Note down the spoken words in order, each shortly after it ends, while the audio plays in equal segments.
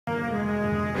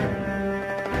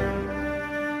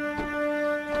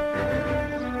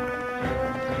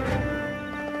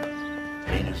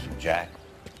Jack?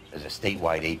 There's a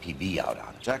statewide APB out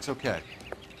on it. Jack's okay.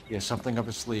 He has something up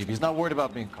his sleeve. He's not worried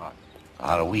about being caught.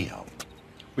 How do we help?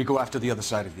 We go after the other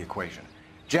side of the equation.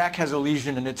 Jack has a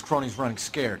lesion and its cronies running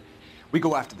scared. We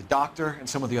go after the doctor and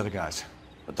some of the other guys.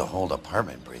 But the whole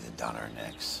department breathing down our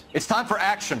necks. It's time for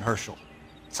action, Herschel.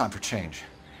 It's time for change.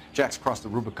 Jack's crossed the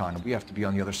Rubicon and we have to be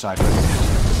on the other side of it.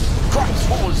 Christ,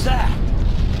 what was that?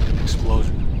 An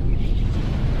explosion.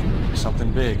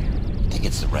 Something big. You think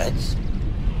it's the Reds?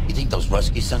 You think those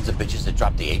Rusky sons of bitches that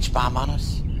dropped the H-bomb on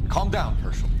us? Calm down,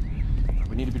 Herschel.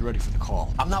 We need to be ready for the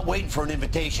call. I'm not waiting for an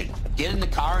invitation. Get in the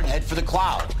car and head for the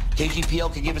cloud.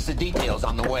 KGPL can give us the details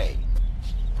on the way.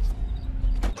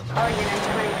 All units,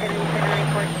 2077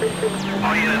 reports.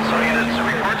 All units,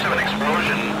 reports of an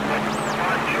explosion.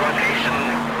 Location,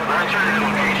 non-certain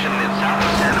location in south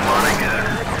of Santa Monica.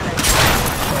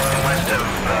 West of,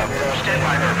 stand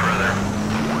by for further.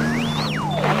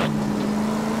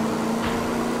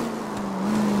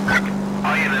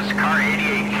 All units, car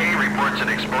 88K reports an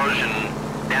explosion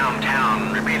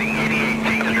downtown. Repeating,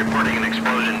 88K is reporting an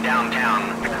explosion downtown.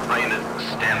 All units,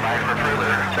 stand by for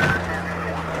further.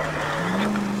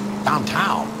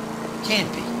 Downtown?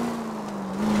 Can't be.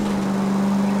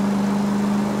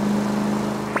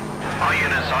 All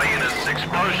units,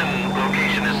 explosion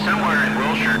location is somewhere in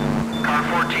Wilshire. Car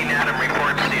 14 Adam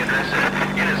reports the address.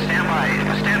 Units, stand by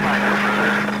for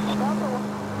further.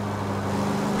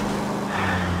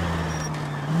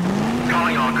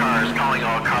 Calling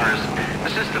all cars.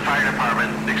 Assist the fire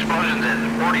department. Explosions at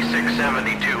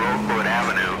 4672 Oakwood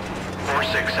Avenue.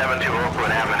 4672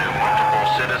 Oakwood Avenue. Multiple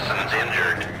citizens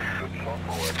injured.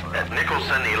 At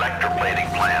Nicholson Electroplating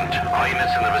plant. All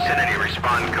units in the vicinity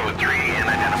respond code 3 and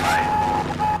identify.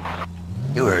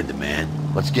 You heard the man.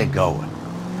 Let's get going.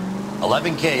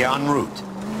 11K en route.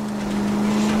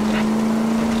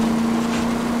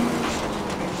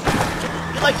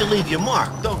 You like to leave your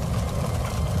mark, don't you?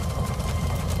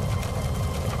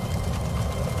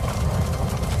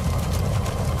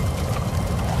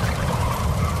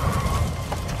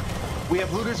 We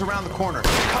have looters around the corner.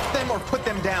 Cuff them or put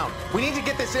them down. We need to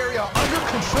get this area under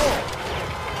control.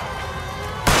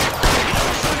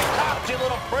 Shooting cops, you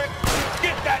little prick!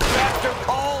 Get that bastard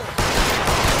cold!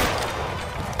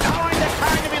 Now ain't the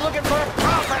time to be looking for a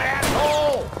profit,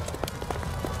 asshole!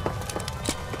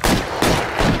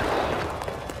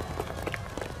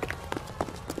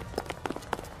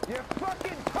 You're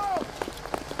fucking toast!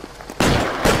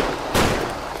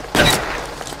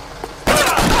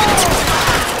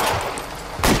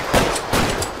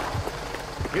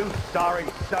 You sorry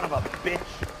son of a bitch.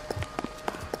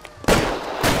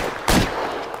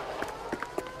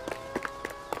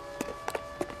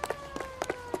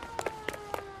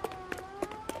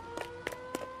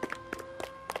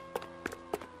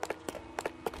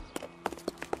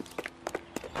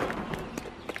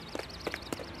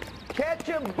 Catch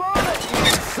a bullet, you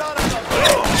son of a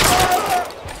bitch!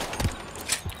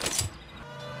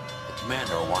 The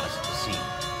commander will want us at the scene.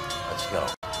 Let's go.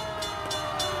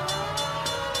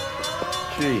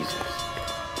 Jesus.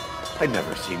 I'd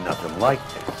never seen nothing like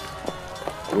this.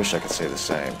 I wish I could say the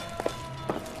same.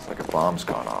 It's like a bomb's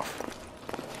gone off.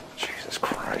 Jesus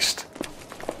Christ.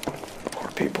 Poor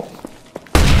people.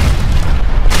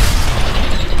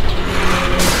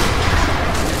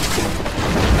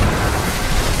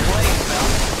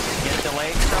 Get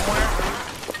delayed somewhere?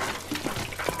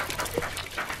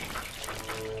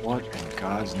 What in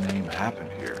God's name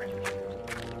happened here?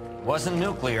 Wasn't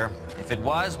nuclear. If it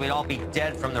was, we'd all be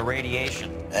dead from the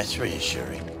radiation. That's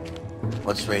reassuring.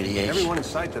 What's radiation? Everyone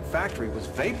inside the factory was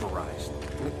vaporized.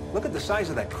 Look at the size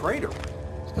of that crater.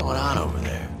 What's going on over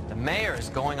there? The mayor is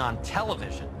going on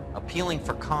television, appealing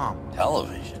for calm.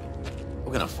 Television?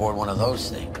 Who can afford one of those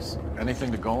things?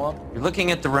 Anything to go on? You're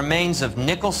looking at the remains of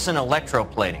Nicholson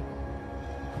Electroplating.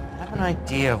 I have an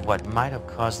idea of what might have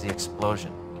caused the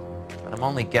explosion, but I'm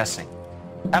only guessing.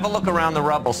 Have a look around the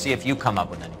rubble, see if you come up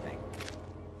with anything.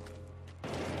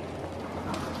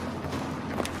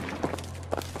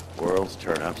 Worlds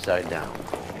turn upside down.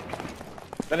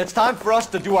 Then it's time for us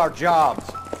to do our jobs.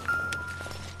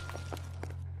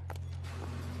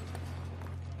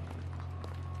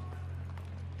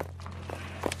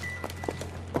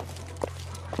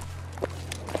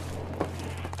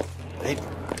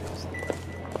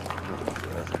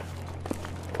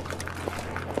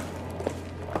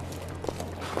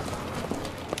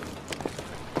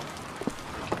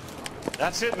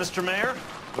 That's it, Mr. Mayor.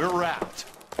 We're wrapped.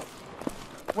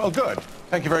 Well, good.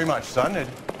 Thank you very much, son. I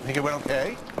think it went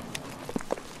okay?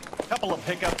 A couple of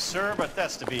hiccups, sir, but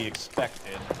that's to be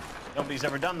expected. Nobody's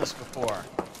ever done this before.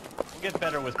 We'll get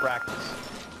better with practice.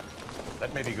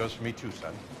 That maybe goes for me too,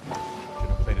 son. Should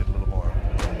have played it a little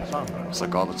on them. It's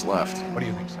like all that's left. What do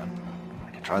you think, son?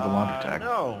 I can try the laundry tag.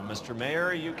 No, Mr.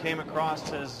 Mayor, you came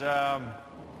across as,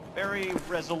 very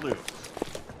resolute.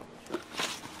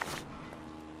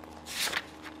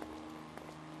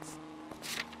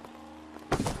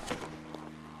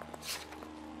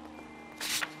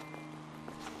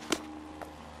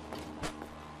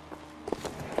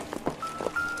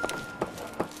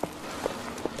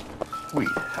 Sweet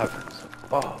heavens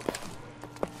above.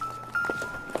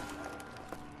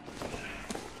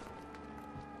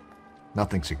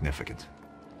 Nothing significant.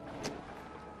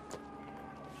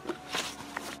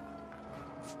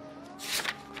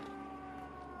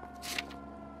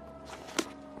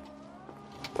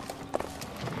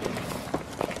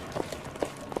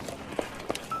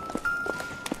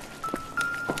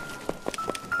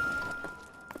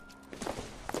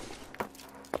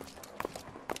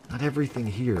 Not everything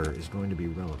here is going to be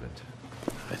relevant.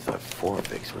 I thought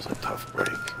 4-Bix was a tough break.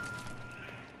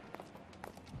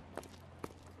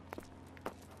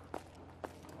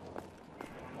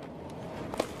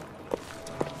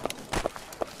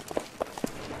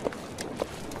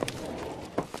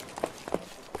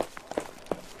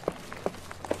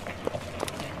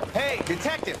 Hey,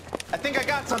 detective! I think I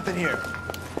got something here.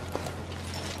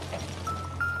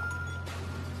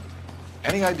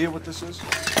 Any idea what this is?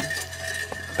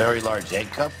 Very large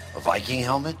egg cup? A Viking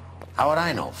helmet? How would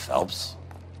I know, Phelps?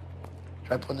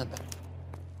 Try putting it back.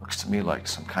 Looks to me like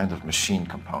some kind of machine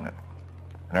component.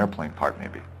 An airplane part,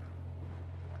 maybe.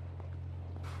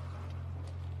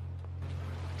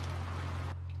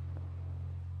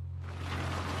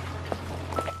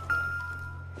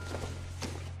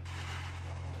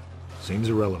 Seems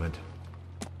irrelevant.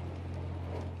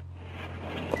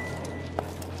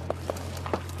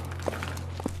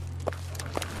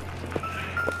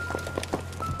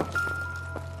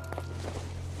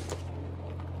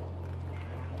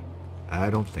 I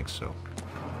don't think so.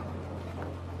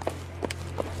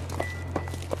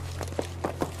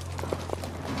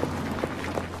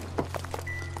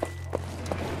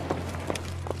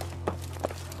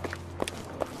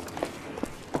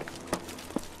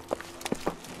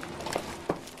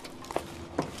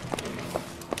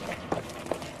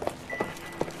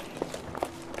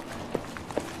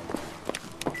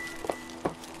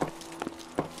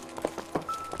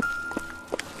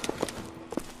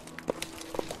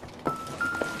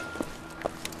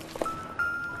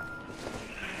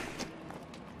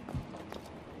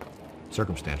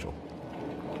 Circumstantial.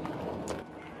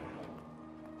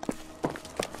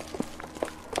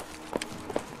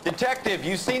 Detective,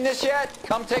 you seen this yet?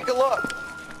 Come take a look.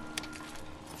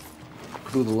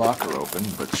 Blew the locker open,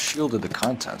 but shielded the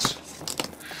contents.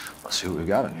 Let's see what we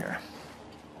got in here.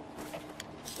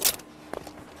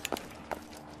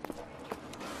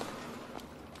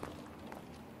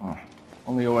 Oh,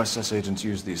 only OSS agents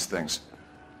use these things.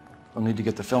 We'll need to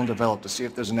get the film developed to see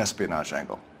if there's an espionage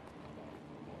angle.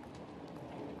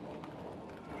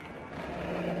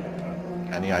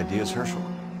 Any ideas, Herschel?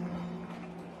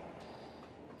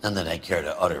 None that I care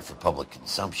to utter for public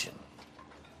consumption.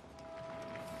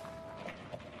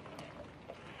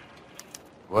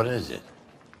 What is it?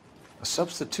 A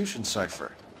substitution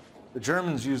cipher. The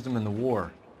Germans used them in the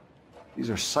war.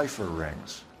 These are cipher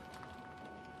rings.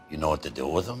 You know what to do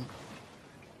with them?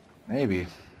 Maybe.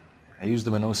 I used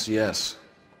them in OCS.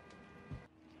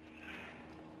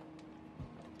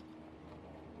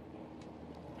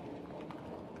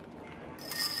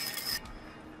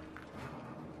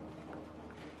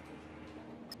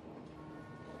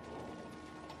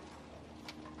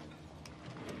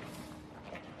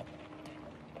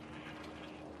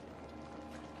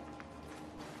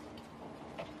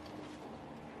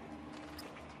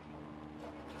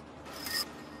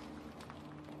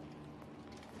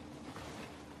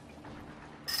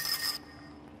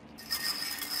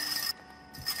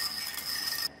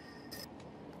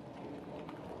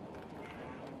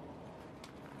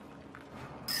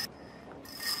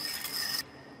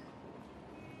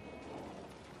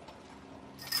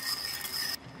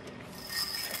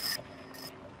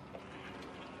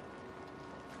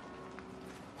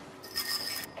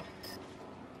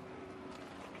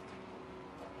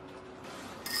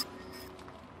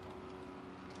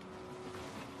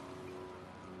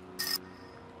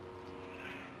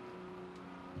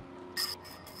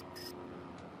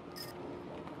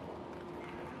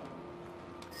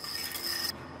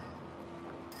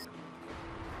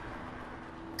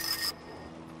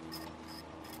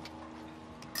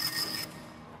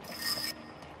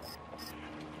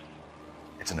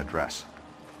 It's an address.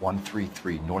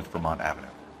 133 North Vermont Avenue.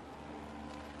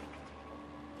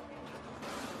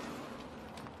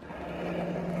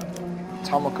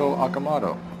 Tomoko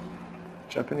Akamoto.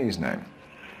 Japanese name.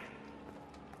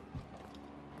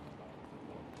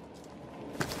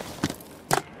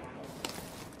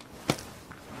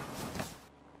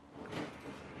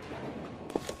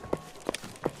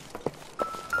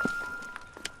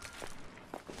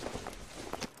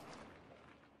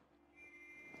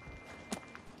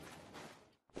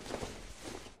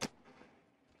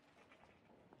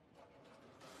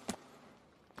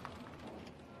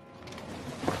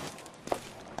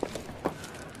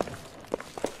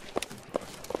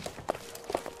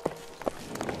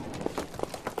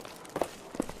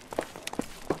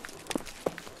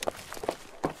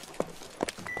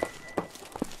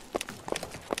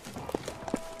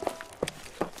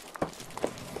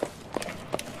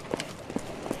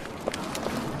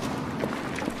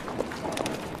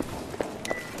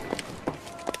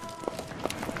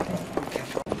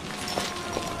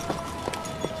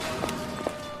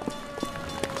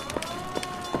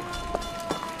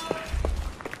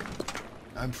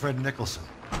 I'm Fred Nicholson.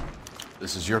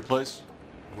 This is your place?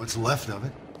 What's left of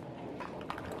it.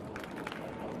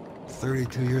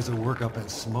 32 years of work up in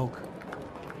smoke.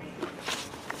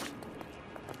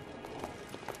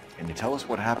 Can you tell us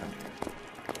what happened here?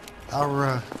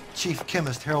 Our chief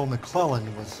chemist, Harold McClellan,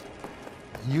 was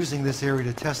using this area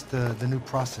to test the new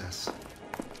process.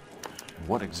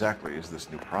 What exactly is this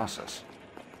new process?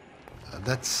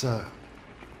 That's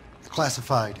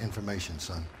classified information,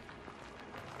 son.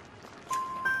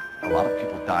 A lot of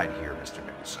people died here, Mr.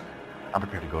 Nicholson. I'm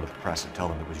prepared to go to the press and tell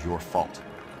them it was your fault.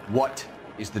 What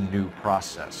is the new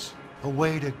process? A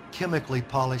way to chemically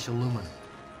polish aluminum.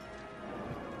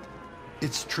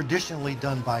 It's traditionally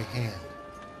done by hand.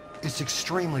 It's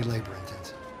extremely labor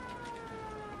intensive.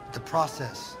 The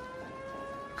process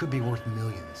could be worth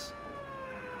millions.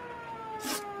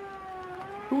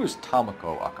 Who is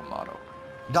Tomoko Akamoto?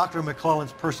 Dr.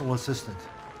 McClellan's personal assistant.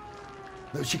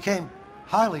 She came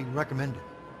highly recommended.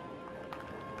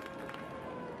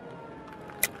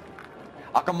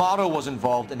 Akamoto was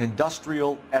involved in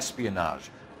industrial espionage.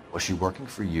 Was she working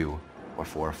for you or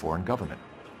for a foreign government?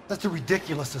 That's a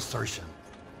ridiculous assertion.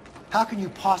 How can you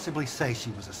possibly say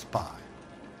she was a spy?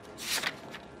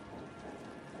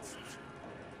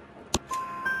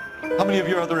 How many of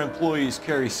your other employees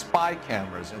carry spy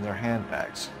cameras in their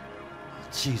handbags?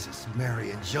 Jesus,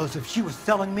 Mary and Joseph, she was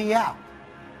selling me out.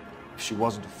 If she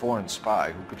wasn't a foreign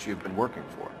spy, who could she have been working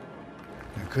for?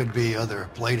 There could be other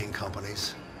plating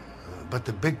companies, but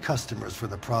the big customers for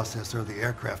the process are the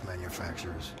aircraft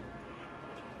manufacturers.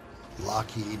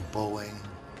 Lockheed, Boeing,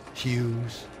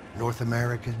 Hughes, North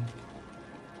American.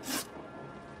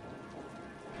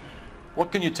 What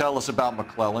can you tell us about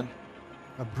McClellan?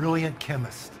 A brilliant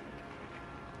chemist.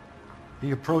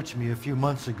 He approached me a few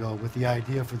months ago with the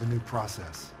idea for the new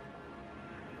process.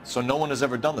 So no one has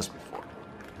ever done this before?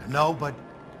 No, but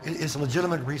it's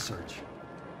legitimate research.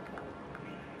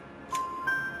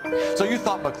 So you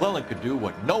thought McClellan could do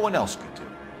what no one else could do?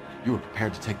 You were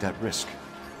prepared to take that risk?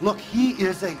 Look, he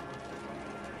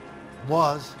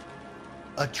was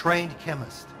a trained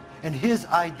chemist, and his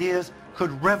ideas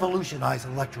could revolutionize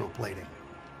electroplating.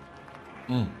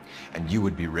 And you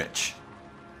would be rich?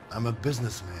 I'm a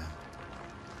businessman.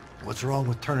 What's wrong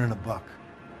with turning a buck?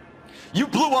 You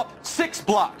blew up 6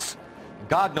 blocks!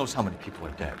 God knows how many people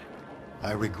are dead.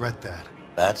 I regret that.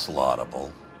 That's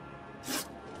laudable.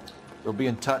 We'll be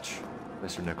in touch,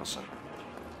 Mr. Nicholson.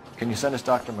 Can you send us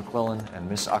Dr. McClellan and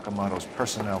Miss Akamoto's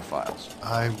personnel files?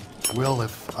 I will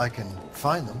if I can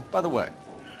find them. By the way,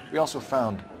 we also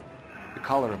found the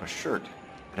collar of a shirt.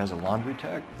 It has a laundry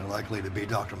tag. They're likely to be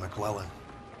Dr. McClellan.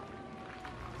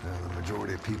 The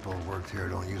majority of people who worked here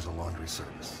don't use a laundry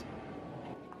service.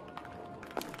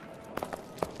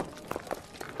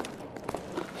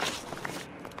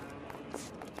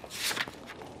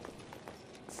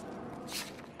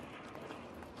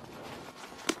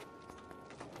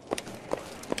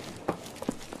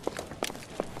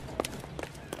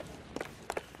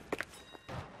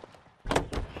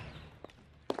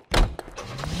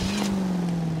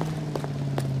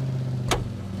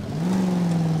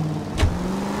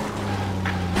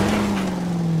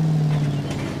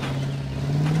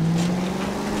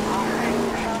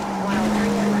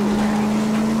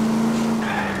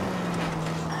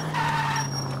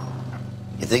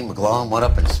 You think McClellan went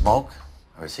up in smoke?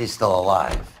 Or is he still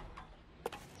alive?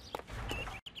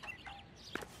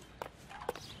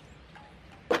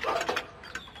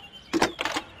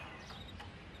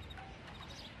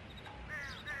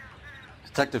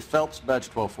 Detective Phelps, badge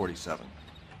 1247.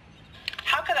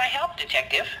 How could I help,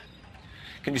 Detective?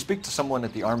 Can you speak to someone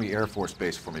at the Army Air Force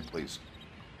Base for me, please?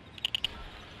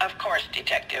 Of course,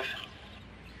 Detective.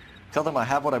 Tell them I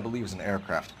have what I believe is an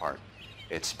aircraft part.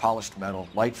 It's polished metal,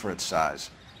 light for its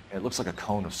size. It looks like a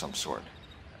cone of some sort.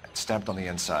 It's stamped on the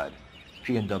inside.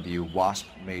 P&W Wasp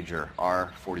Major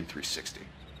R4360.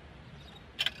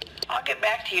 I'll get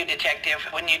back to you, Detective,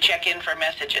 when you check in for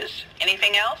messages.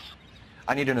 Anything else?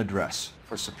 I need an address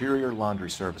for Superior Laundry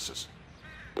Services.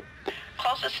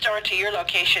 Closest store to your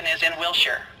location is in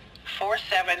Wilshire,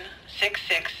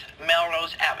 4766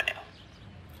 Melrose Avenue.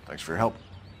 Thanks for your help.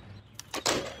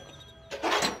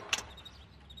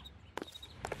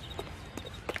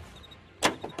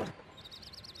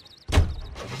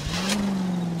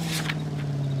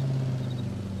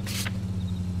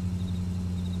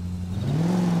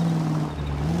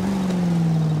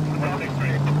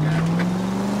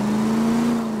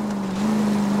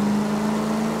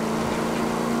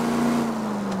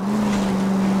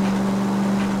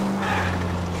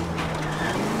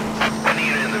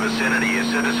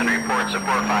 Citizen reports a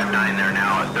 459 there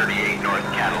now at 38 North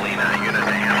Catalina. Unit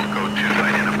to handle code 2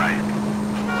 identified.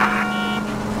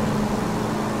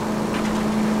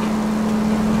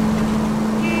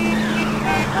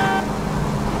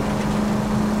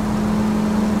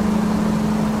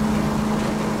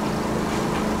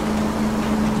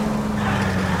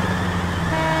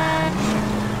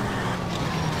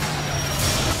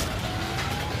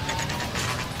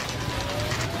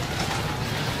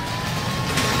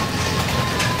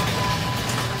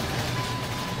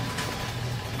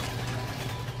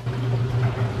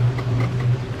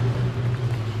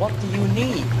 What do you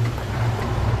need?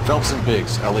 Phelps and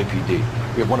Biggs, LAPD.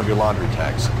 We have one of your laundry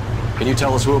tags. Can you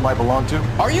tell us who it might belong to?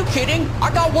 Are you kidding?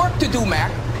 I got work to do,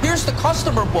 Mac. Here's the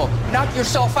customer book. Knock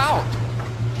yourself out.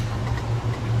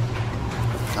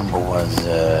 Number was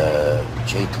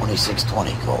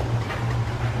J2620, Cole.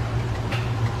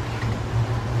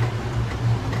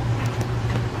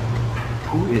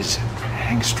 Who is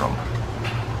Hangstrom?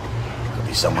 Could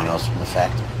be someone else from the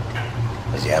factory.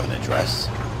 Does he have an address?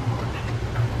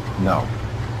 No.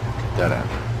 Dead end.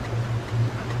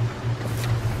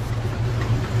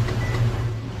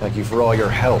 Thank you for all your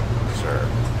help, sir.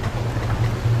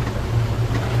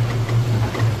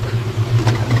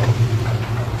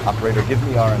 Operator, give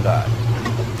me R&I.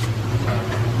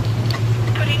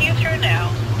 Putting you through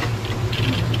now.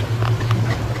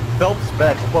 Phelps,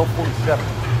 badge 1247.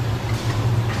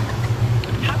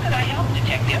 How could I help,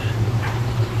 Detective?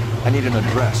 I need an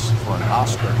address for an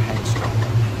Oscar Hangstrom.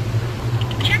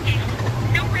 Checking.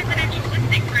 No residential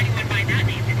listing for anyone by that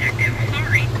name, Detective.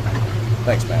 Sorry.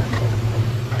 Thanks, man.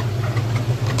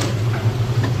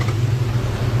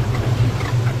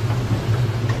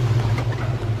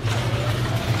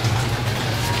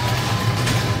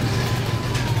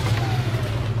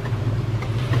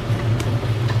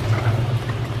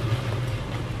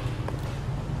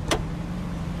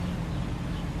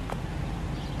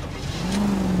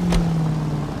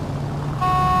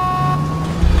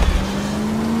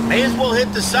 May as well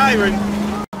hit the siren.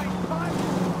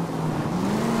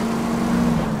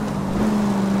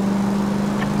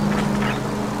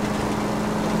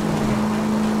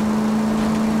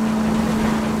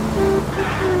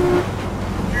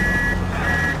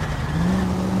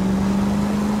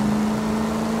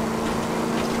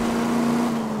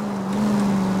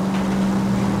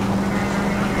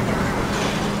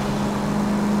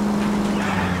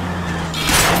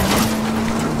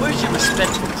 Where's your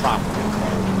respect for property?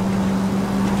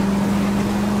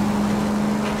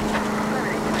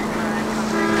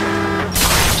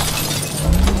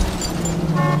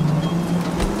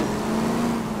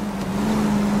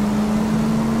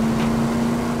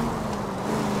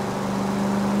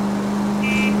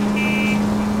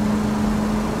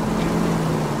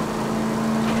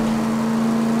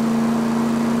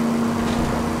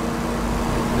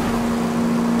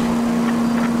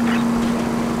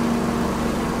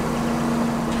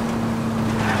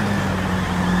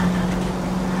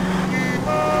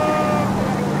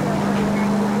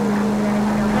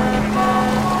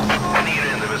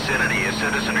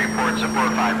 Citizen reports a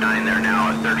 459 there now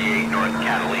at 38 North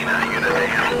Catalina. Unit to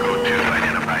handle code 2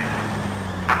 identified.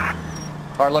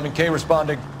 R11K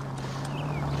responding.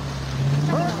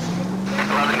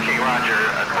 11K Roger,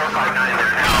 at 459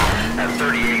 there now at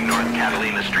 38 North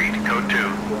Catalina Street, code 2.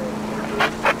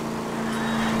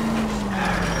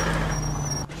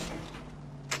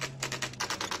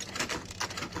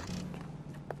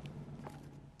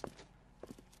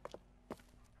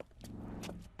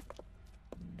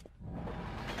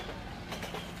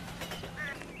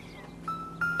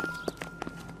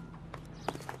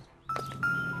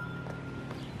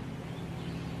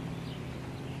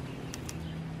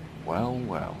 Well,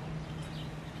 well.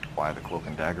 Why the cloak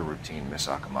and dagger routine, Miss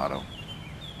Akamoto?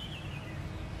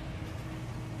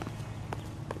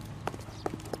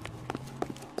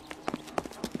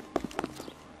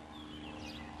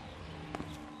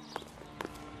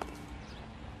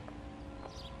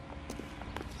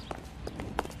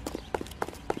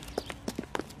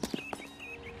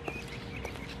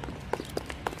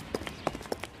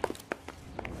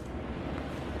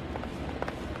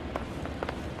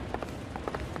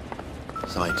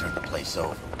 Somebody turned the place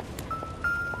over.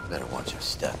 Better watch your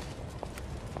step.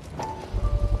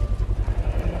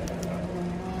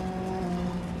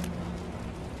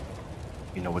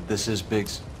 You know what this is,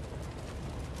 Biggs?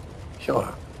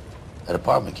 Sure. That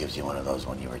apartment gives you one of those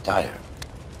when you retire.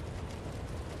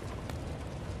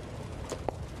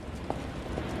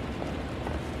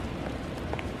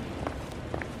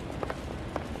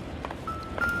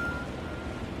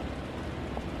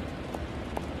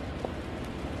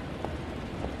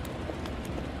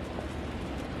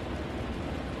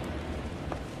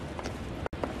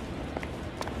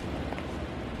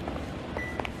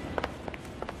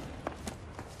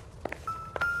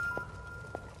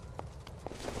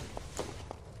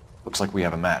 Looks like we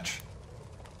have a match.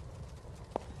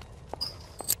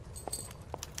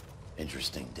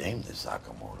 Interesting dame, this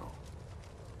Sakamoto.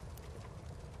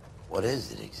 What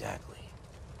is it exactly?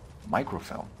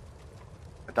 Microfilm.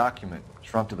 A document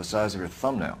shrunk to the size of your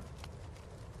thumbnail.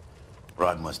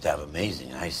 Broad must have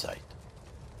amazing eyesight.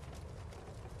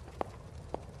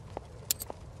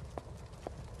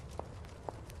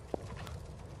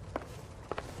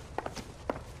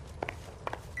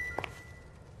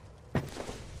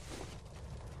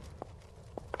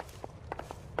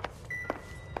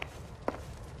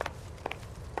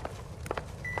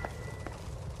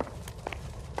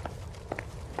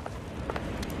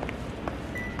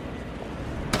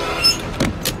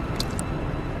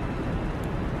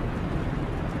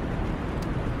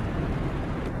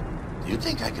 You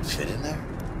think I could fit in there?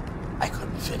 I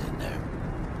couldn't fit in there.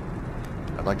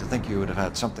 I'd like to think you would have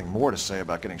had something more to say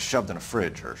about getting shoved in a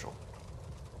fridge, Herschel.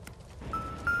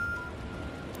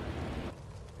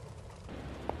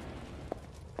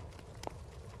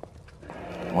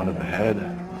 One to the head,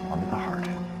 one to the heart.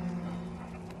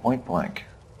 Point blank.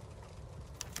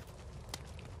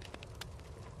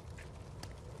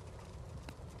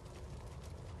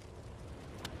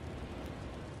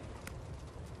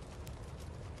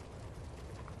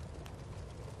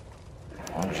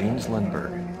 Jeans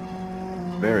Lindbergh.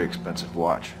 Very expensive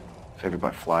watch. Favored by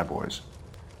flyboys.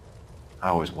 I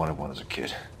always wanted one as a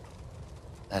kid.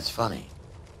 That's funny.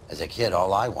 As a kid,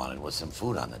 all I wanted was some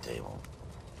food on the table.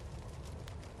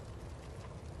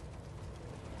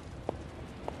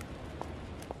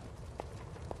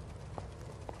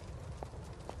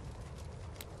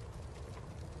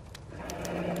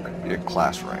 Could be a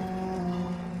class ring.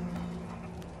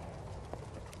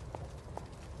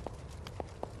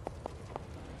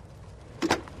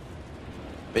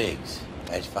 Biggs,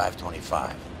 badge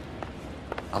 525.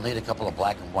 I'll need a couple of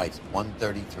black and whites,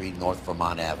 133 North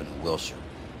Vermont Avenue, Wilshire.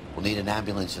 We'll need an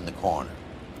ambulance in the corner.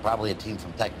 Probably a team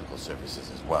from technical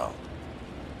services as well.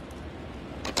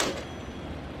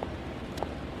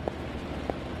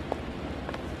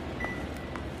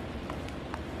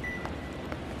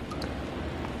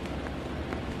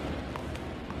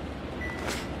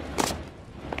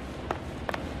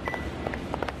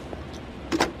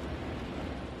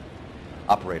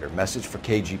 Operator, message for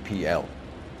KGPL.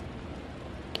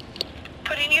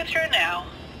 Putting you through now.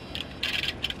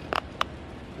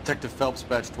 Detective Phelps,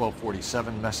 badge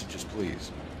 1247, messages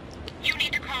please. You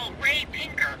need to call Ray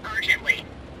Pinker urgently.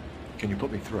 Can you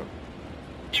put me through?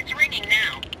 It's ringing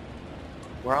now.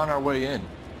 We're on our way in.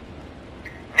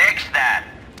 Nix that.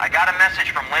 I got a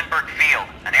message from Lindbergh Field.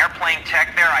 An airplane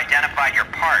tech there identified your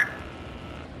part.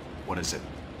 What is it?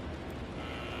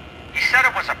 He said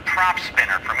it was a prop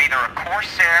spinner from either a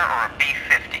Corsair or a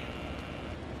B-50.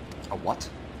 A what?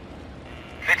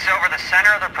 Fits over the center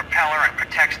of the propeller and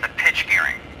protects the pitch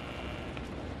gearing.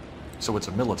 So it's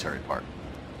a military part.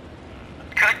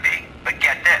 Could be, but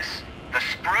get this. The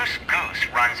Spruce Goose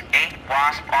runs 8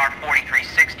 Wasp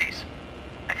R4360s.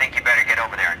 I think you better get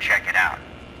over there and check it out.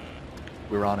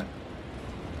 We're on it.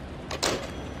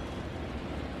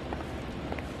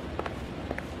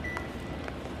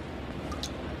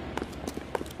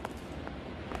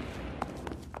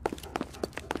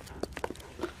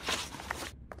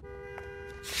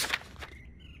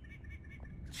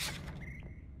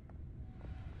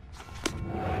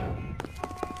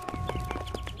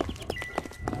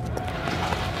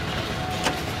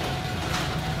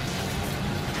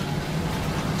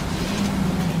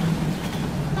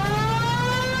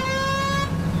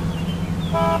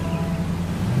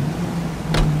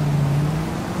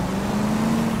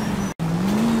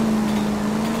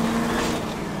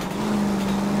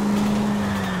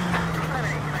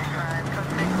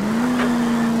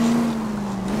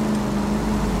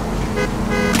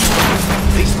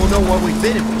 Know where we've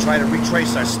been if we try to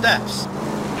retrace our steps.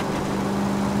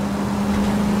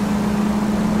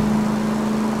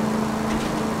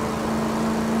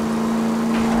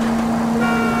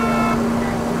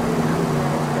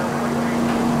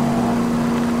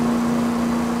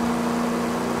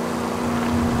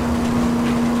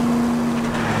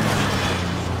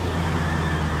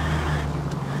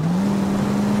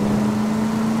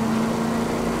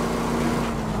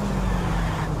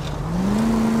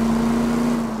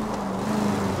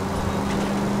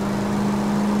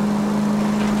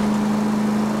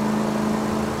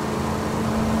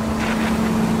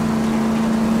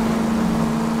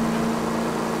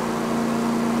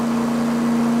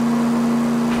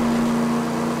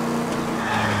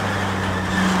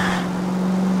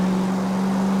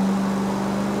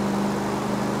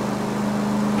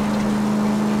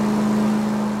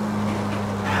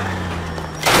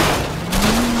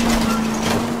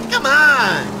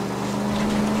 time.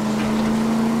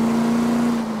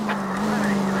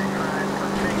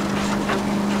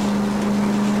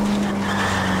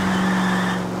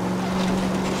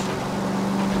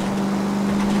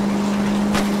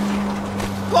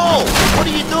 Whoa! What are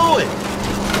you doing?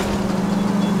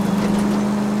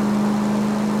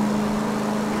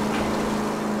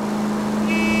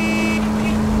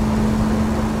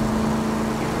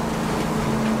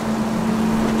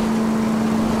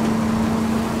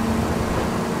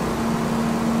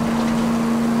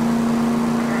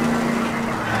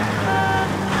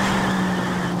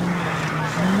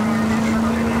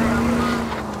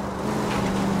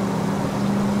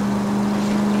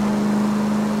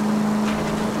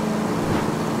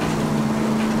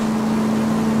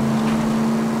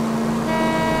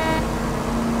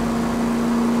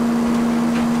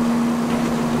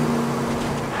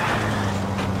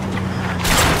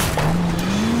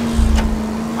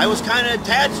 I was kind of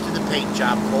attached to the paint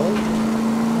job, Cole.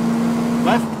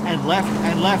 Left and left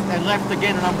and left and left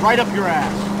again, and I'm right up your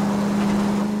ass.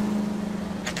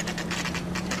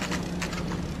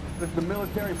 This is a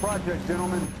military project,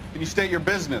 gentlemen. Can you state your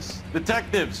business?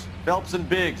 Detectives, Phelps and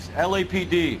Biggs,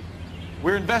 LAPD.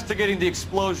 We're investigating the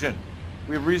explosion.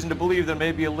 We have reason to believe there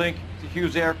may be a link to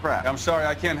Hughes' aircraft. I'm sorry,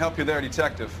 I can't help you there,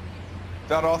 Detective.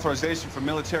 Without authorization from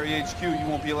Military HQ, you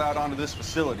won't be allowed onto this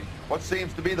facility. What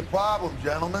seems to be the problem,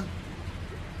 gentlemen?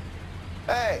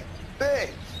 Hey,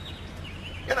 Biggs.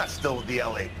 You're not still with the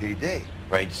LAPD.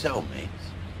 Right so, mates.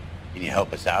 Can you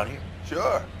help us out here?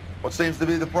 Sure. What seems to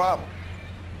be the problem?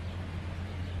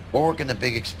 We're working the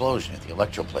big explosion at the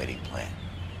electroplating plant.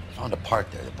 I found a part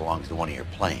there that belongs to one of your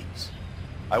planes.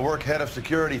 I work head of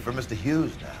security for Mr.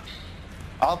 Hughes now.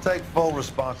 I'll take full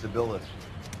responsibility.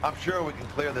 I'm sure we can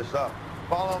clear this up.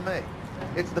 Follow me.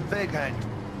 It's the big hangar.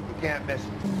 You can't miss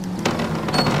it.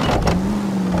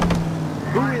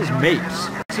 Who is Mapes?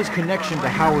 What's his connection to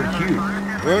Howard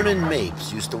Hughes? Vernon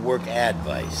Mapes used to work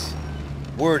Advice.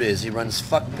 Word is he runs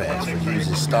fuck pads for Hughes'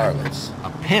 starlets. A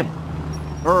pimp.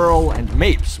 Earl and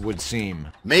Mapes would seem.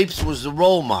 Mapes was the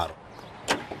role model.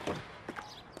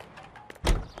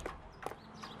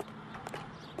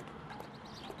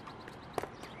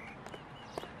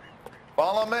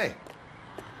 Follow me.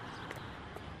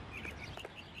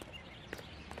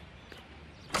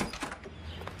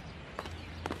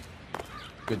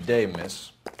 Good day,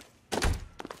 miss.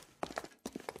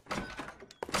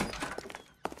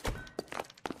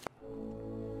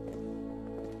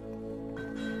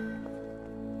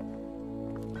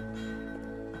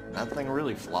 That thing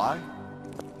really fly?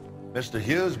 Mr.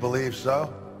 Hughes believes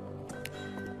so.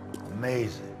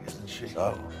 Amazing, isn't she?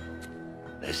 So,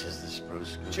 this is the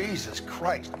spruce scoop. Jesus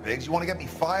Christ, Biggs, you want to get me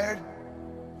fired?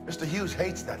 Mr. Hughes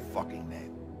hates that fucking name.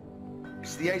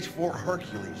 It's the H-4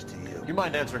 Hercules to you. You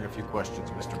mind answering a few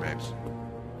questions, Mr. Mapes?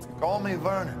 Call me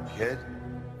Vernon, kid.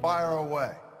 Fire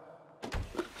away.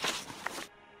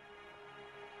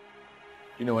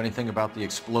 You know anything about the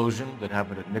explosion that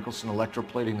happened at Nicholson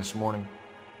Electroplating this morning?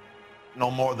 No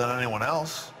more than anyone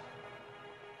else.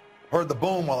 Heard the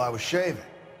boom while I was shaving.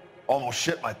 Almost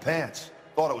shit my pants.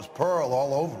 Thought it was Pearl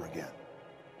all over again.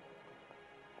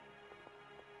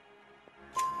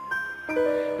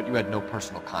 But you had no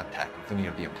personal contact with any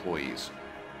of the employees.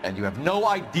 And you have no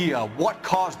idea what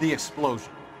caused the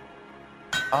explosion.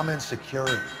 I'm in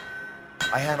security.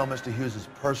 I handle Mr. Hughes'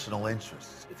 personal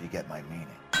interests, if you get my meaning.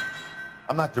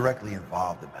 I'm not directly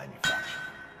involved in manufacturing.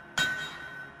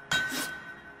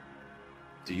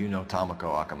 Do you know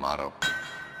Tomoko Akamoto?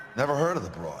 Never heard of the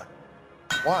broad.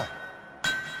 Why?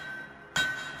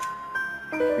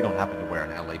 You don't happen to wear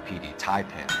an LAPD tie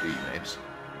pin, do you, Mapes?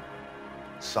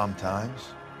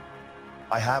 Sometimes.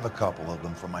 I have a couple of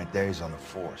them from my days on the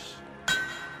force.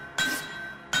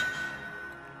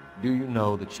 Do you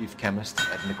know the chief chemist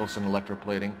at Nicholson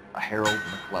Electroplating, a Harold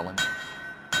McClellan?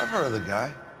 I've heard of the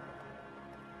guy.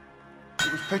 He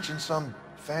was pitching some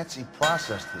fancy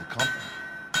process to the company.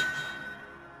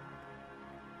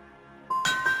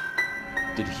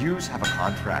 Did Hughes have a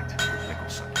contract with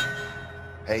Nicholson?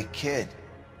 Hey, kid,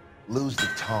 lose the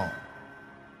tone.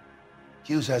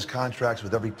 Hughes has contracts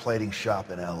with every plating shop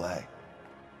in L.A.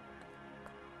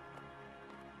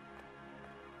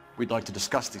 We'd like to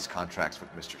discuss these contracts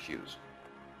with Mr. Hughes.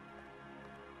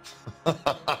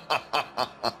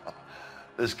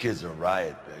 This kid's a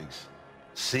riot, Biggs.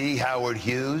 See Howard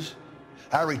Hughes?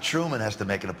 Harry Truman has to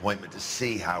make an appointment to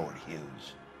see Howard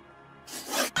Hughes.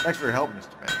 Thanks for your help,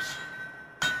 Mr. Mapes.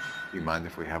 Do you mind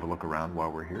if we have a look around while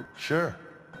we're here? Sure.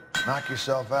 Knock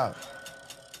yourself out.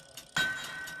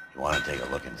 You want to take a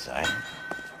look inside?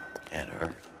 Can't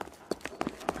hurt.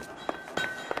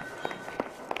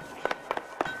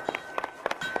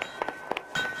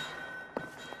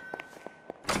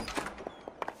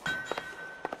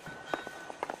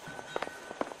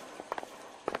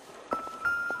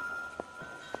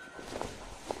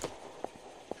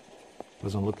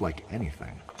 Doesn't look like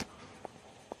anything.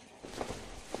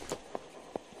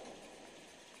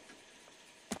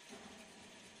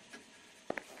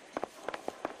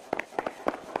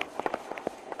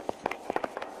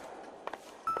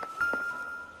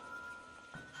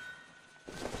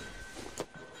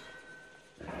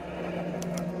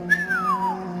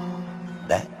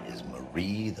 That is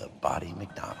Marie the Body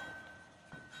McDonald.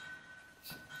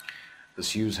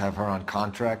 Does Hughes have her on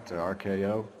contract to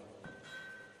RKO?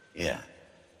 Yeah,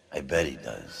 I bet he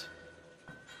does.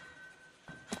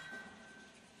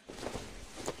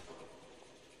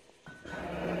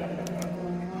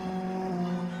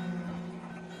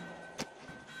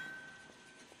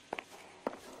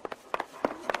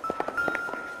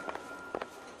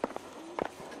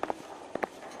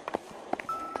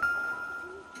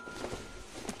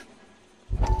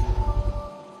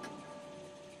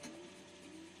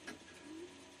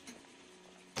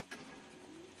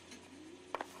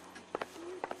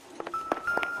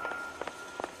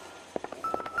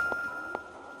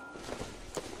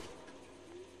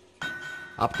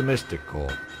 Optimistic, Cole.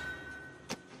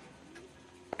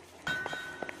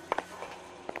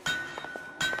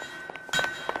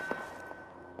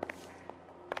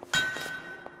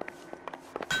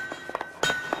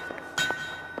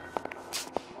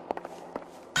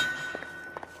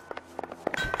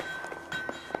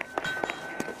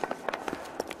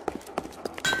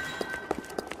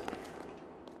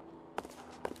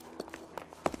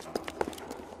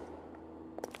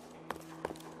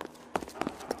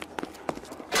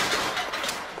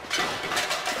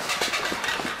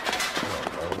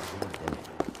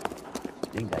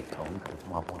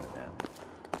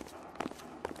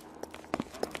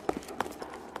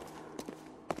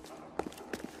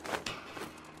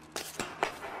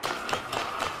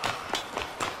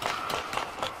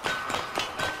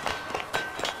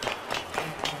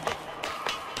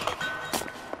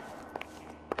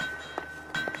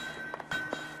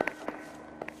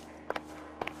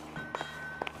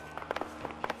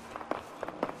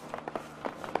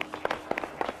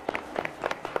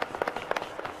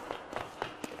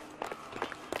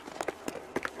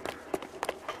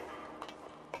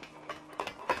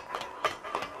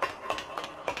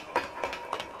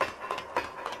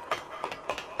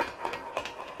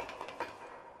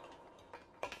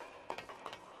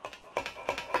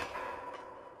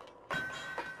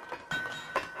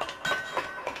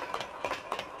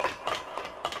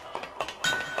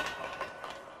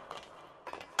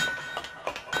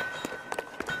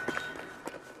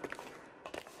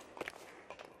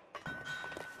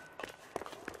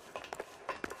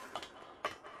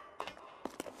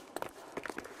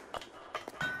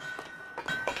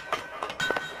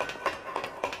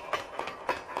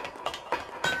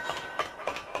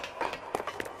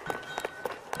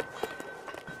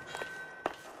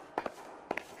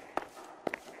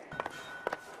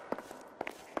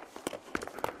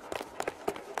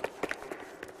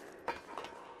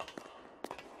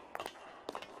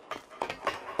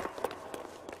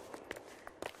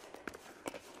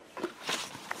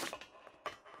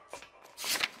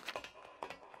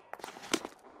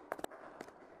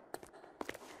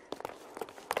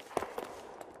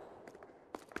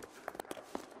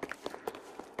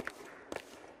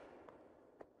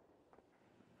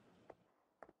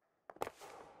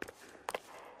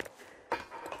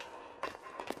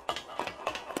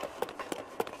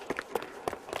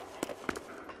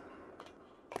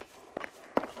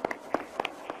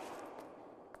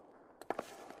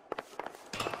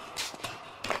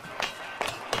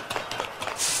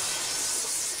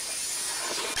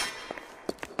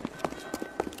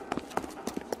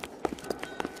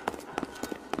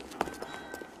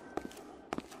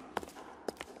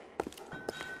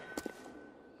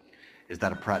 Is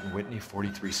that a Pratt & Whitney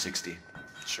 4360?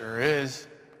 Sure is.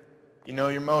 You know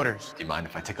your motors. Do you mind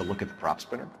if I take a look at the prop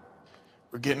spinner?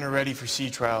 We're getting her ready for sea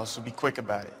trials, so be quick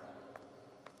about it.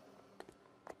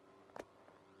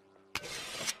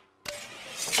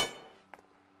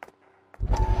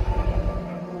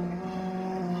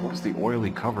 What's the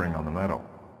oily covering on the metal?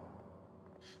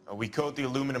 We coat the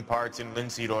aluminum parts in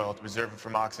linseed oil to preserve it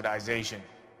from oxidization.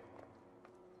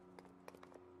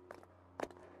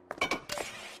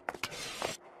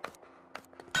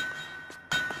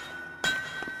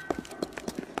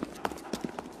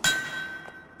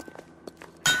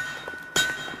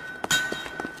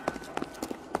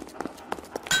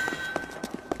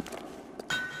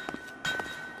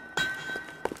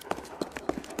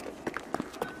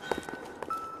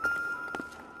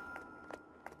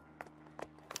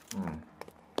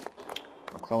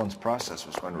 McClellan's process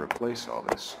was going to replace all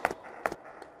this.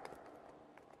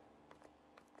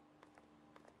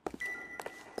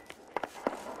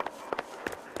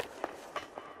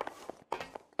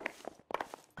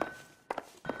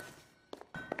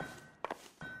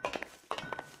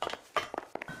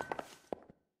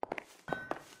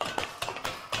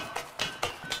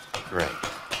 Great.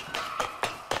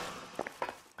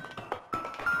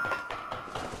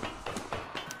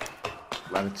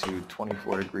 Latitude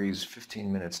 24 degrees,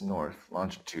 15 minutes north.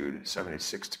 Longitude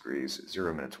 76 degrees,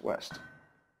 0 minutes west.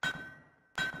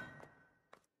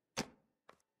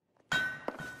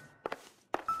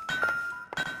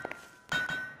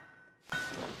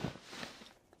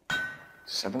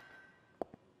 Seven.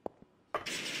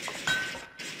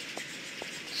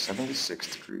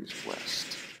 76 degrees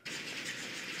west.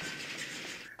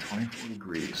 24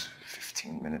 degrees,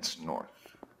 15 minutes north.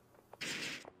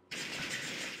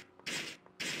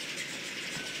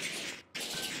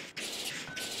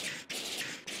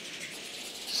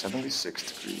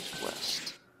 (76 degrees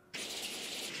west).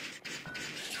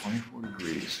 24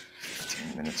 degrees,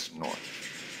 15 minutes north.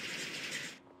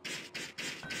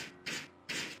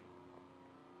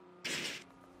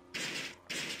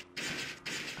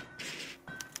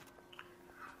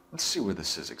 Let's see where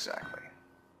this is exactly.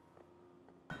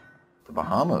 The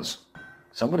Bahamas.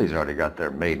 Somebody's already got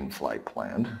their maiden flight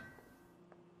planned.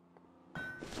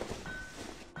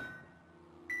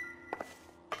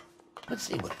 Let's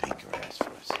see what Pinker has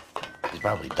for us. He's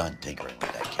probably done tinkering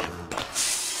with that camera.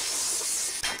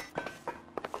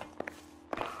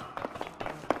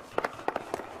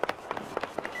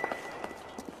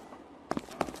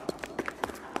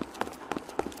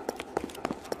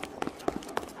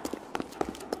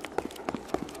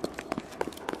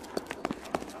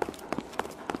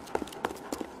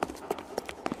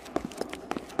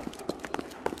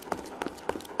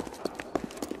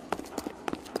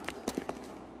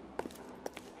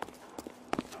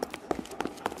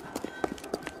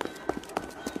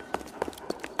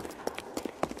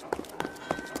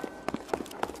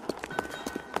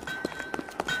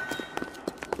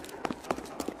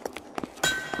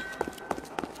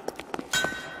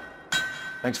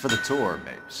 Thanks for the tour,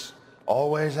 Mapes.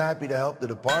 Always happy to help the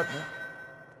department.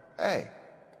 Hey,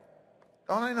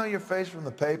 don't I know your face from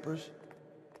the papers?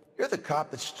 You're the cop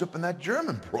that's stripping that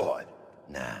German broad.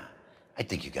 Nah, I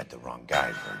think you got the wrong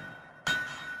guy, Vernon.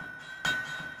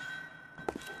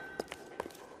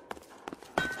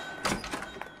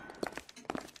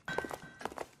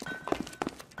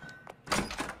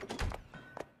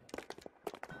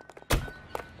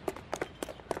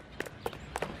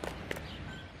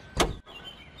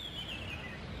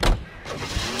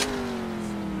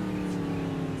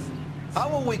 How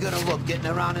are we gonna look getting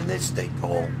around in this thing,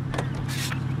 Cole?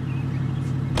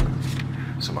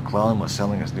 So McClellan was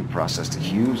selling his new process to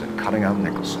Hughes and cutting out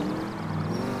Nicholson.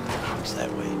 It's that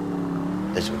way.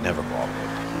 This would never go all the way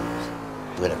to Hughes.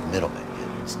 You would have middlemen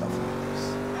and stuff like this.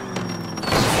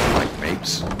 Like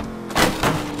Mapes? The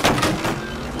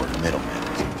word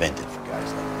middleman was invented for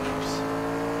guys like Mapes.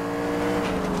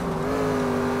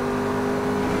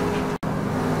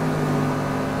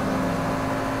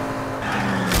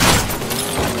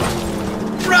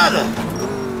 Brother!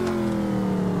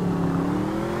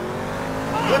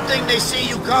 Good thing they see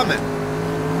you coming.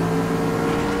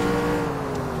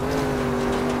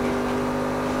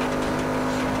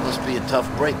 Must be a tough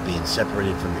break being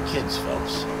separated from your kids,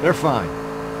 Phelps. They're fine.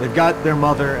 They've got their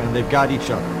mother and they've got each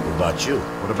other. What about you?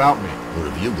 What about me?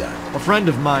 What have you got? A friend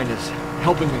of mine is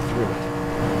helping me through it.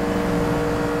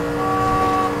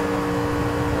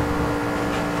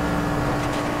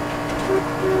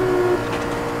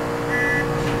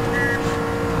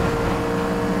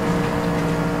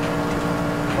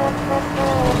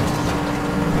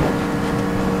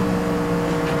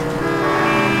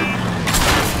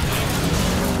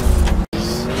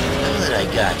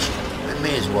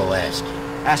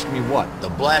 Ask me what? The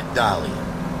Black Dahlia.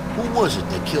 Who was it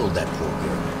that killed that poor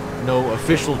girl? No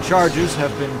official charges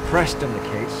have been pressed in the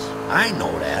case. I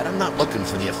know that. I'm not looking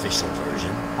for the official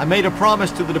version. I made a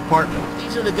promise to the department.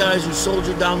 These are the guys who sold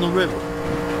you down the river.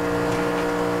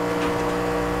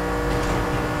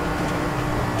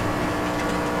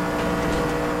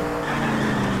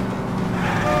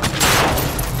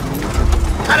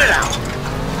 Cut it out!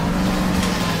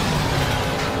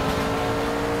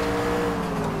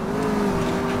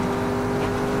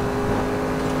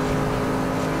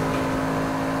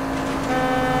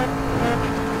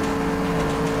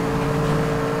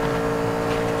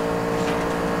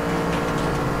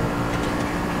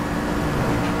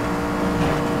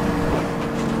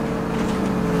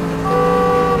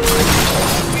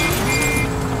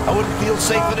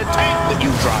 Safe in a tank with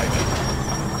you driving.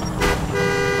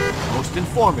 Most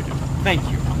informative. Thank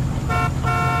you.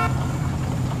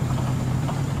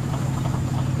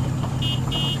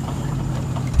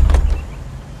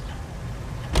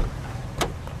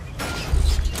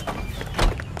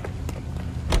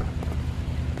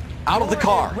 Out of the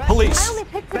car. Police. I only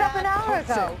picked it up an hour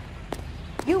ago.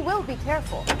 You will be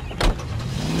careful.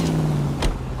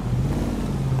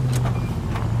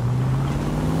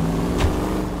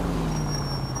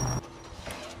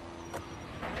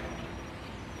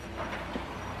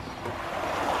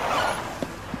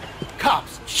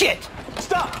 Cops! Shit!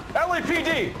 Stop!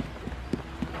 LAPD!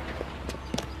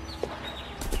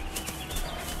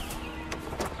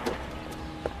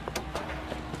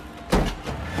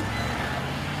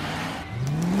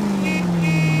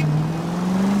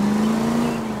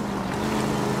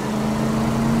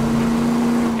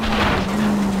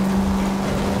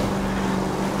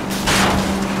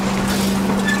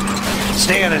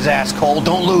 Stay on his ass, Cole.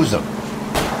 Don't lose him.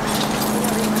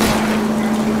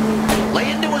 Lay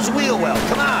into his wheel well.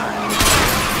 Come on.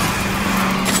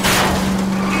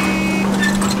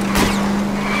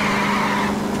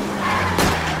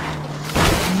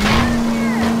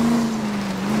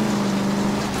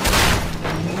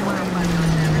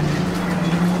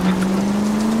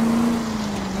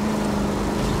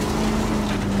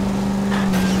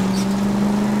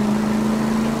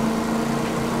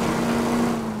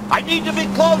 I need to be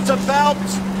closer,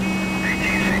 Phelps.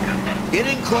 Get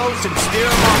in close and steer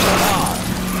him off the bar.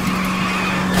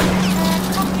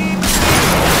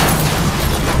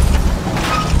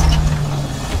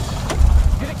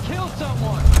 You're gonna kill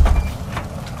someone!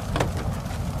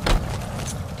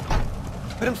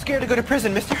 But I'm scared to go to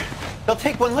prison, mister. They'll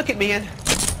take one look at me and...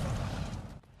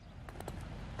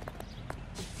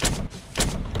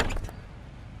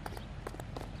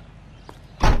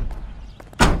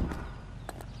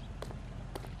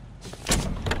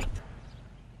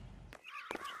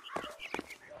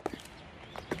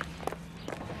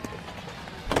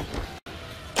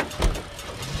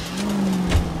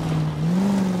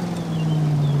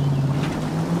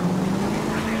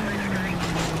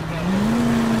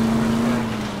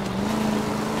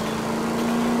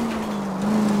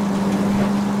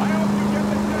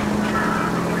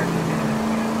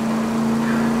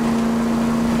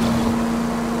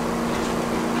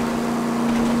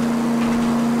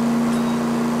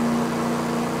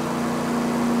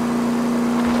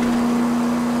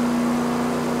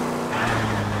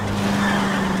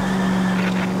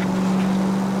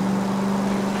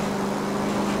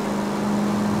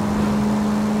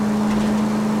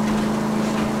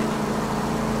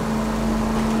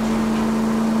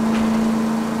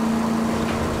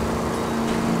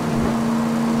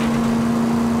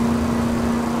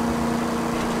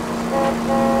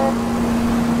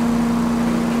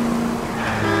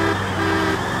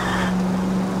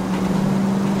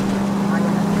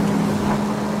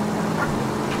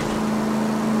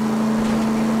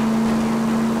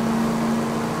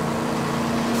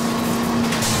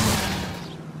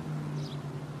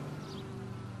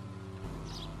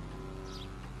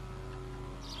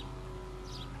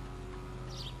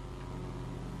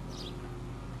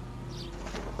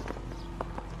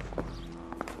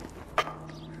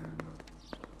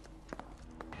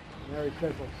 Mary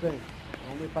says he'll sing.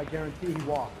 Only if I guarantee he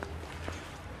walks.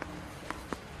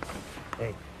 Hey,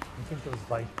 you think those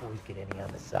Vice boys get any on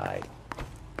the side?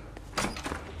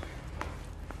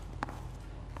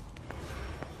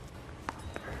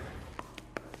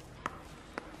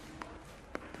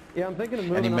 Yeah, I'm thinking of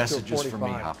moving Any up messages to a for me,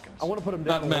 45. Hopkins? I want to put him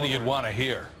down. Not many you'd want to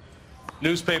hear.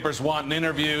 Newspapers wanting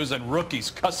interviews and rookies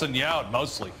cussing you out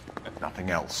mostly. Nothing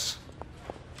else.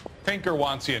 Tinker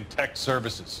wants you in tech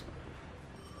services.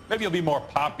 Maybe you'll be more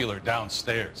popular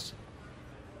downstairs.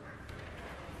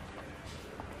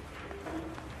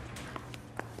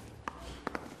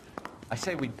 I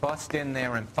say we bust in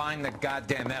there and find the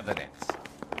goddamn evidence.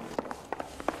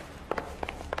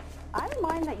 I don't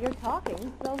mind that you're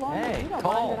talking, so long as Hey, you don't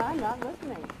Cole. mind that I'm not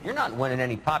listening. You're not winning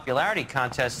any popularity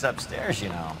contests upstairs, you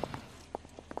know.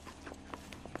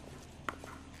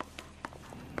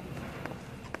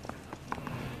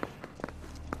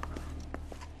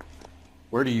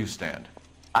 Where do you stand?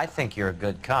 I think you're a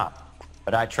good cop,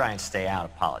 but I try and stay out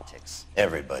of politics.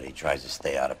 Everybody tries to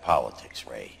stay out of politics,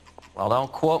 Ray. Well,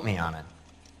 don't quote me on it,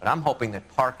 but I'm hoping that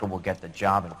Parker will get the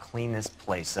job and clean this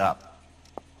place up.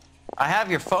 I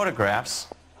have your photographs.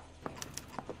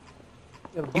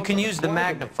 You can use the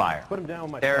magnifier. Put him down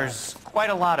with my There's quite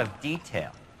a lot of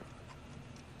detail.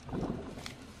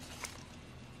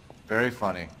 Very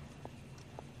funny.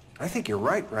 I think you're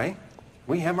right, Ray.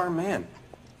 We have our man.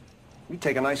 You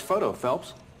take a nice photo,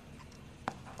 Phelps.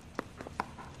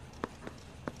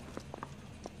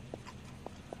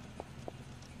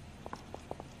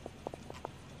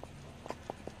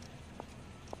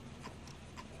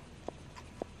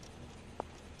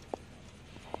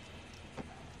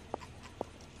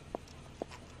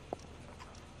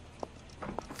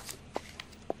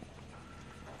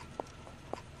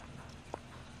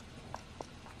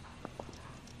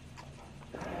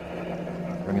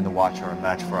 Bring in the Watcher and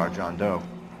match for our John Doe.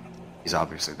 He's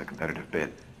obviously the competitive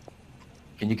bid.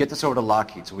 Can you get this over to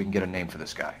Lockheed so we can get a name for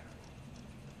this guy?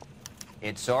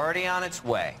 It's already on its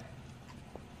way.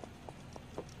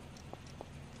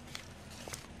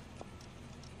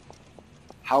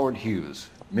 Howard Hughes,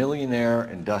 millionaire,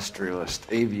 industrialist,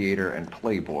 aviator, and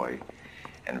playboy.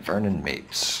 And Vernon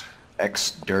Mapes,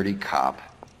 ex-dirty cop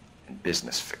and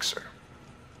business fixer.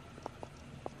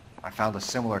 I found a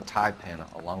similar tie pin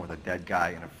along with a dead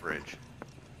guy in a fridge.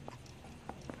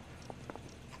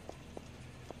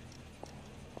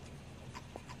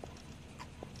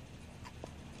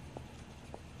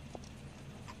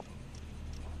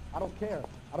 I don't care.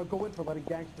 I don't go in for letting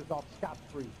gangsters off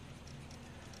scot-free.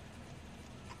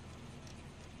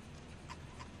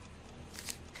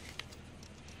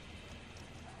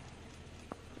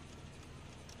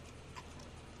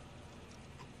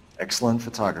 Excellent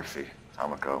photography,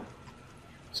 Tomoko.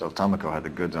 So Tomoko had the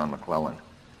goods on McClellan.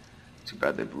 Too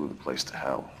bad they blew the place to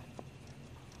hell.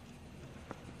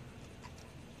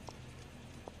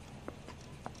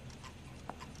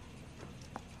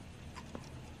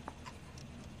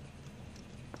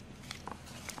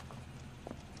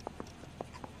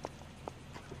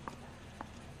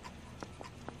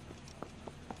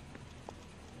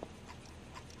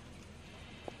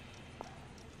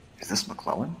 Is this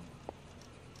McClellan?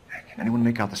 Can anyone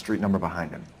make out the street number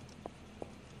behind him?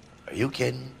 Are you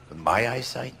kidding? With my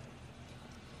eyesight?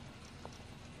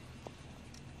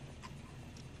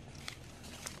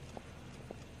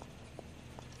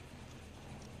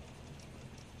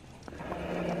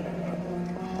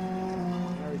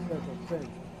 Mary says he'll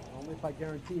sing. Only if I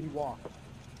guarantee he walks.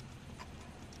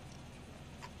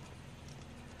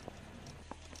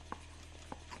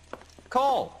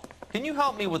 Cole, can you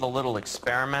help me with a little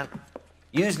experiment?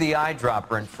 Use the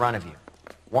eyedropper in front of you.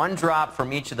 One drop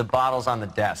from each of the bottles on the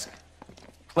desk.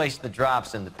 Place the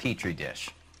drops in the Petri dish.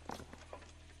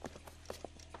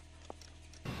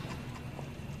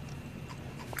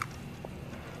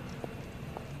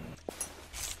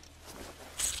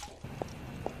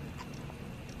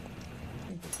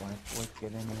 Think the black boys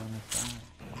get any on the side?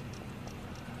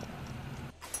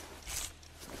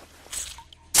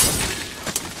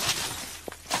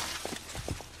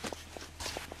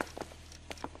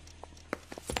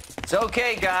 It's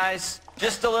okay, guys.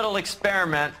 Just a little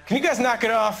experiment. Can you guys knock it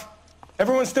off?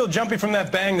 Everyone's still jumping from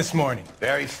that bang this morning.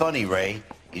 Very funny, Ray.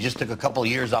 You just took a couple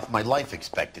years off my life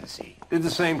expectancy. Did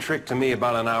the same trick to me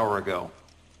about an hour ago.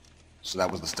 So that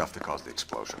was the stuff that caused the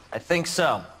explosion? I think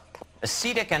so.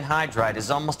 Acetic anhydride is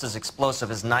almost as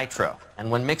explosive as nitro, and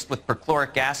when mixed with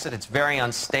perchloric acid, it's very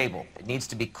unstable. It needs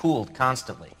to be cooled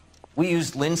constantly. We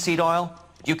used linseed oil,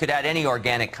 but you could add any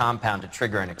organic compound to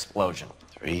trigger an explosion.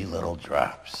 3 little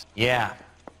drops. Yeah,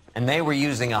 and they were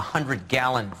using a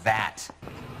 100-gallon vat.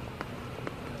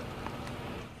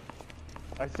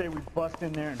 I say we bust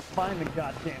in there and find the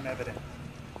goddamn evidence.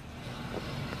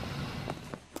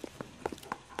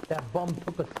 That bum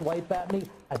took a swipe at me,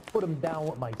 I'd put him down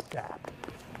with my sap.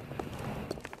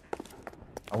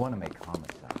 I want to make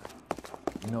homicide.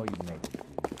 You know you'd make it.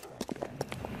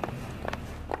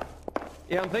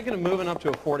 Yeah, I'm thinking of moving up to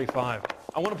a 45.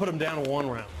 I want to put him down in 1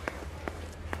 round.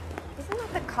 Isn't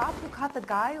that the cop who caught the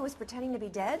guy who was pretending to be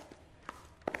dead?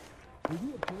 I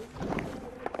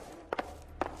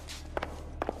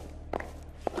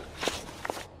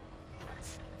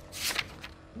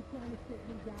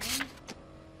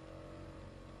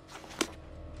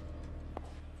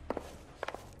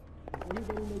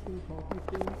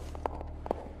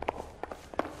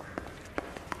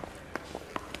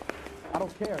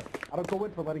don't care. I don't go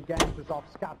in for letting gangsters off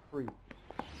scot-free.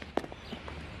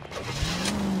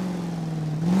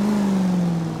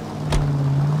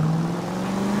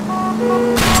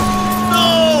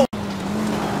 No!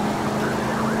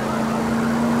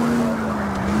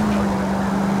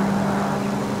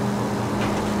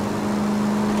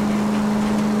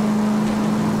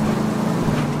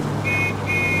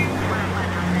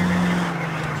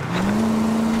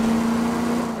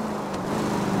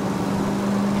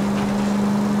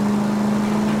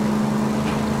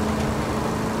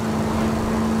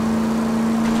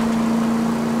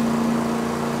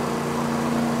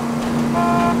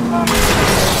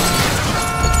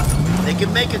 They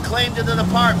can make a claim to the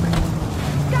department.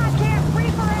 Goddamn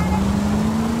reefer addict!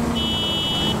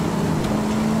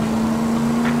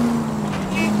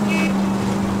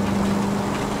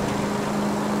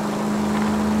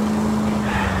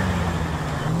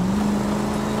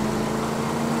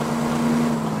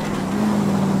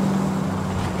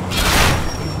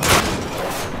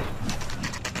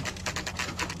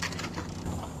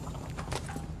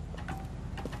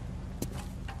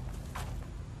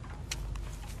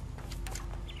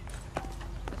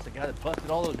 Guy that busted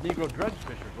all those Negro drug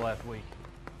fishers last week.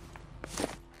 This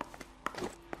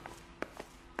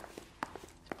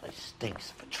place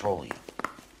stinks of petroleum.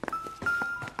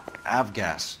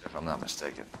 Avgas, if I'm not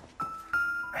mistaken.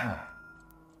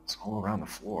 It's all around the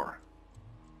floor.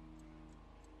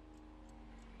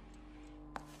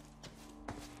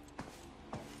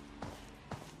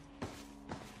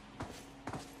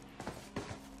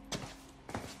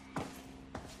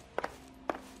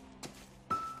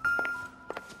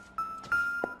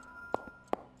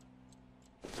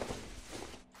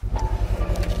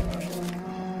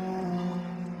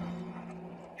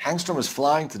 Hangstrom is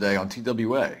flying today on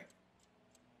TWA.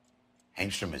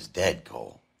 Hangstrom is dead,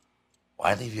 Cole.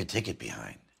 Why leave your ticket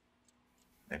behind?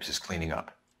 Maybe just cleaning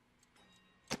up.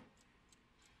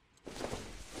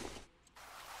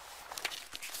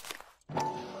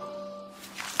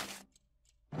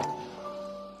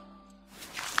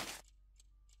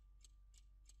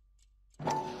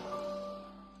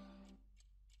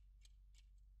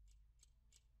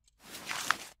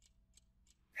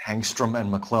 Hangstrom and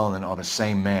McClellan are the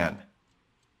same man.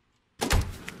 The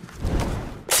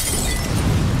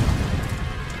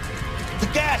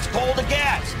gas, Cole, the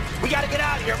gas! We gotta get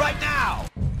out of here right now!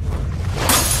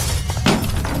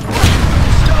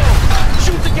 Stone!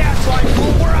 Shoot the gas line,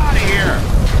 Cole! We're out of here!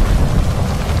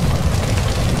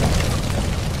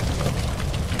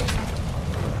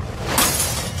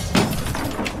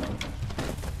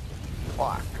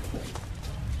 Fuck.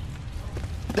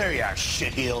 There you are,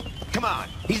 shitheel. Come on,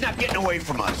 he's not getting away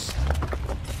from us.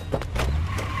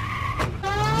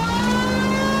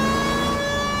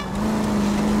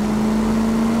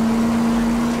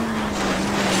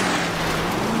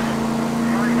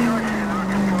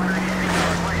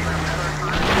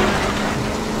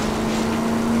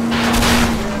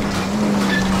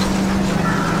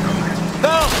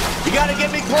 You gotta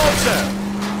get me closer!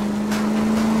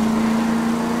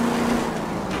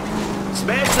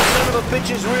 Smash the son of a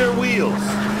bitch's rear wheels!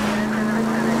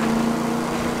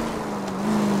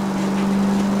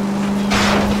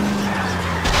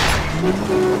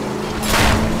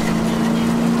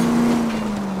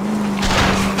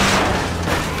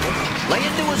 Lay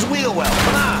into his wheel well,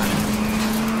 come on!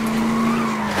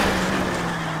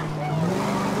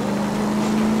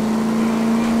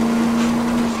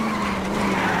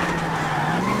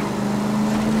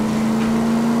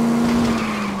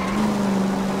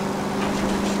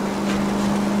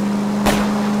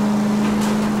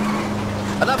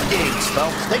 Enough games,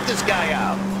 folks. Take this guy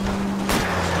out.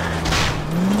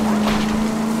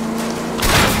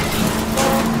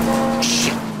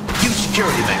 Shit. You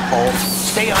security men, Cole.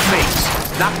 Stay on base.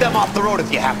 Knock them off the road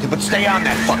if you have to, but stay on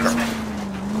that fucker.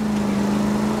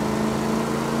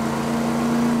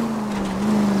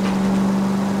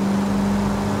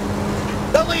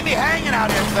 Don't leave me hanging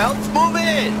out here, Phelps. Move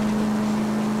in.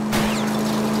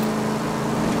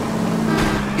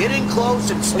 Get in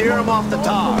close and steer him off the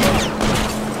tar.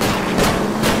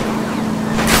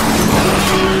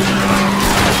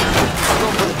 I'll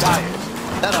go for the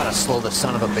tires. That ought to slow the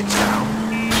son of a bitch down.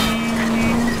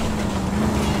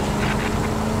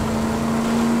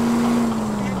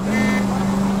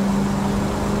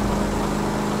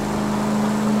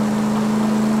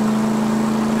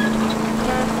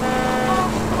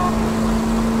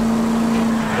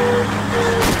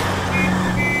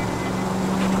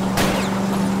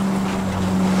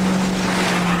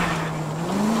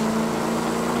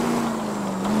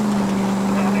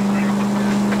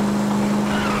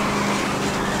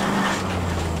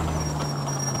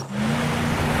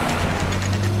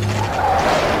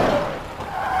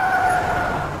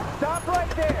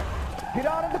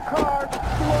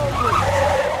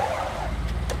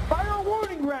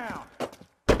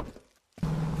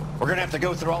 We're gonna have to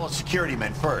go through all the security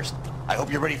men first. I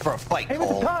hope you're ready for a fight, Cole. Aim at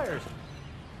the tires!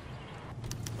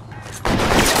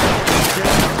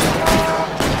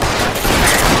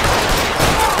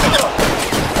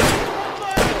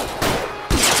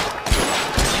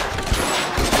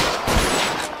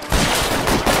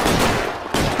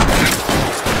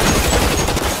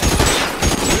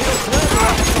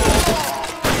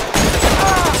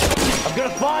 I'm gonna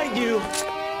find you!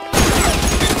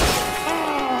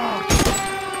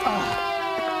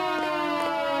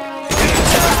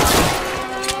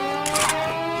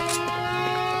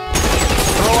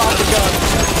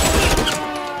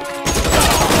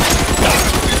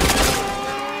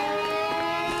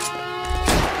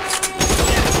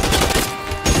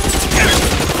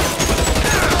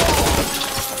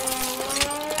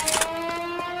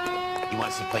 He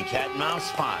wants to play cat and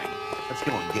mouse? Fine. Let's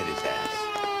go and get his ass.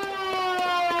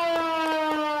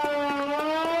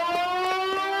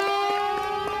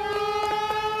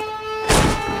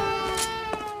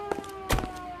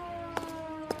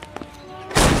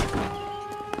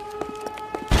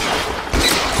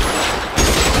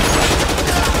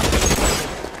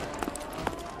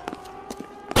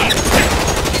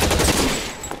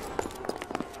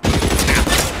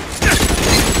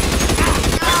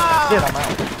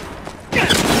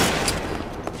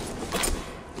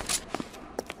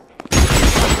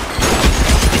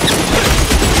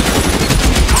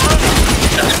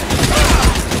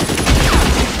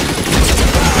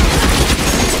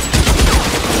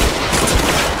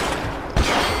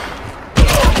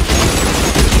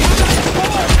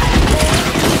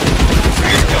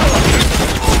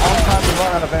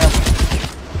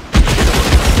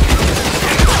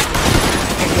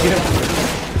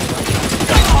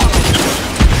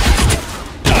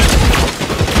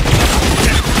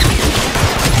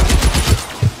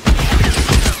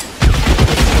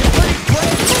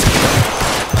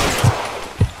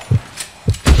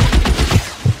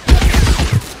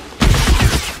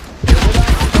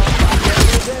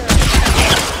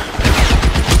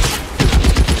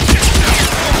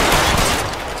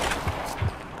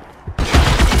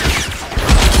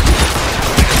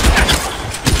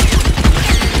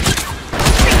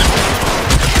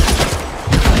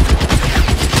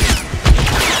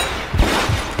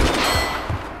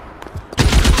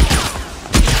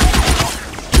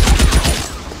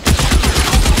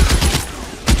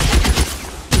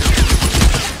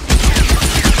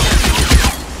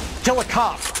 Kill a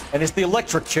cop, and it's the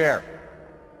electric chair.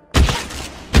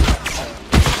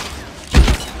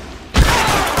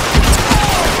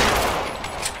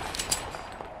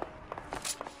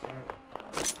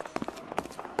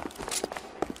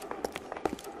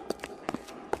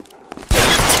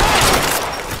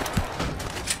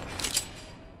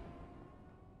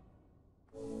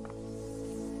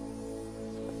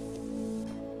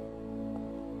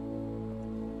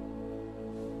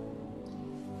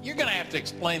 You're gonna have to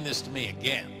explain this to me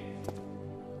again.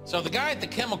 So the guy at the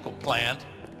chemical plant,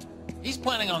 he's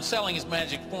planning on selling his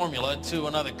magic formula to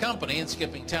another company and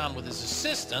skipping town with his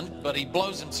assistant, but he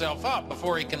blows himself up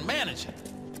before he can manage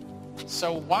it.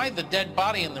 So why the dead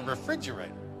body in the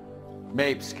refrigerator?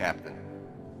 Mapes, Captain.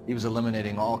 He was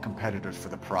eliminating all competitors for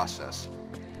the process.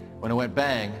 When it went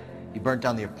bang, he burnt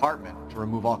down the apartment to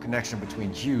remove all connection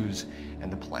between Hughes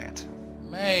and the plant.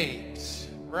 Mapes,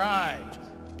 right.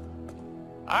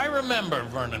 I remember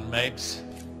Vernon Mapes.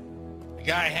 The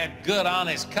guy had good,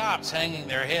 honest cops hanging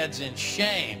their heads in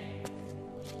shame.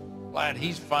 Glad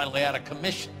he's finally out of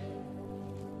commission.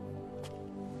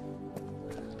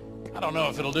 I don't know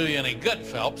if it'll do you any good,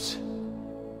 Phelps,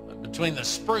 but between the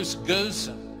spruce goose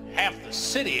and half the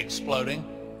city exploding,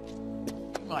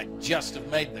 you might just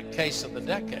have made the case of the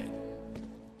decade.